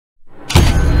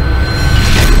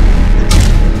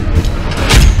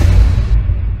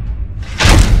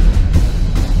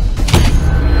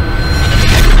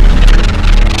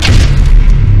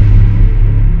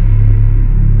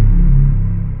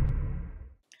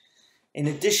In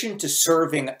addition to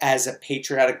serving as a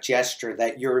patriotic gesture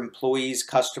that your employees,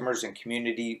 customers, and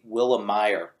community will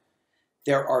admire,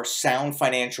 there are sound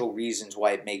financial reasons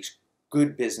why it makes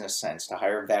good business sense to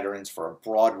hire veterans for a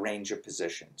broad range of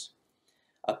positions.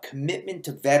 A commitment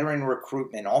to veteran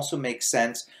recruitment also makes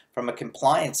sense from a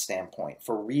compliance standpoint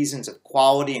for reasons of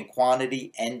quality and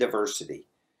quantity and diversity.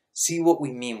 See what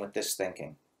we mean with this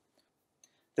thinking.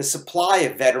 The supply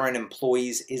of veteran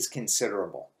employees is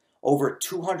considerable. Over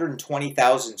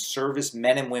 220,000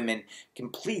 servicemen and women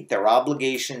complete their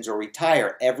obligations or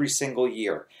retire every single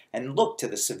year and look to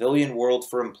the civilian world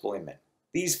for employment.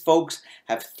 These folks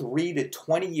have 3 to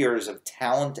 20 years of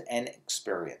talent and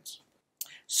experience.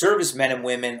 Servicemen and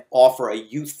women offer a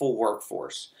youthful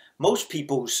workforce. Most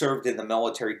people who served in the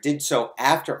military did so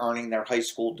after earning their high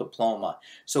school diploma.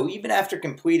 So even after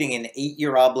completing an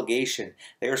 8-year obligation,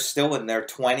 they are still in their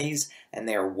 20s and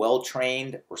they are well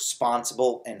trained,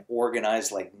 responsible, and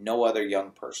organized like no other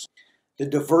young person. The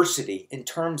diversity in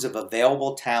terms of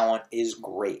available talent is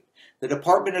great. The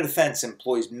Department of Defense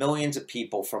employs millions of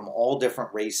people from all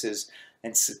different races,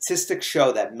 and statistics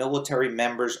show that military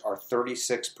members are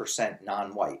 36%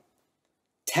 non-white.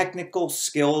 Technical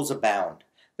skills abound.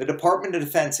 The Department of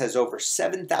Defense has over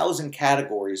 7,000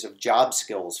 categories of job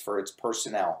skills for its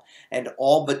personnel, and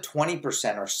all but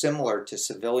 20% are similar to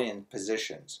civilian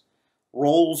positions.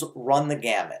 Roles run the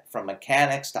gamut, from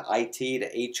mechanics to IT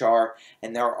to HR,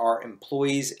 and there are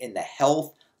employees in the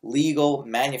health, legal,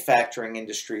 manufacturing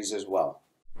industries as well.